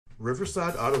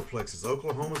Riverside Autoplex is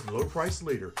Oklahoma's low-price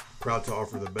leader, proud to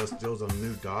offer the best deals on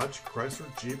new Dodge, Chrysler,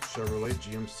 Jeep, Chevrolet,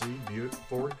 GMC, Buick,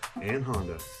 Ford, and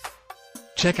Honda.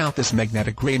 Check out this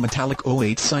magnetic gray metallic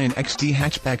 08 Scion XD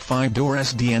hatchback 5-door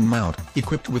SDN mount,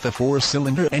 equipped with a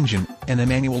 4-cylinder engine and a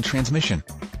manual transmission.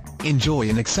 Enjoy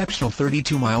an exceptional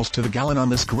 32 miles to the gallon on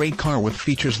this great car with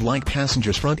features like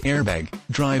passenger's front airbag,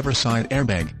 driver's side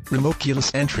airbag, remote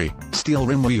keyless entry, steel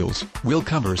rim wheels, wheel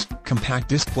covers, compact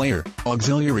disc player,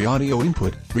 auxiliary audio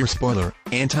input, rear spoiler,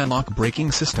 anti-lock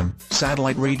braking system,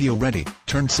 satellite radio ready,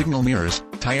 turn signal mirrors,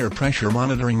 tire pressure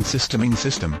monitoring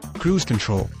system, cruise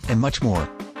control, and much more.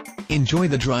 Enjoy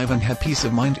the drive and have peace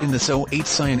of mind in this 08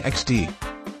 Scion XD.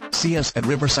 See us at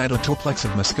Riverside Autoplex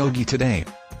of Muskogee today.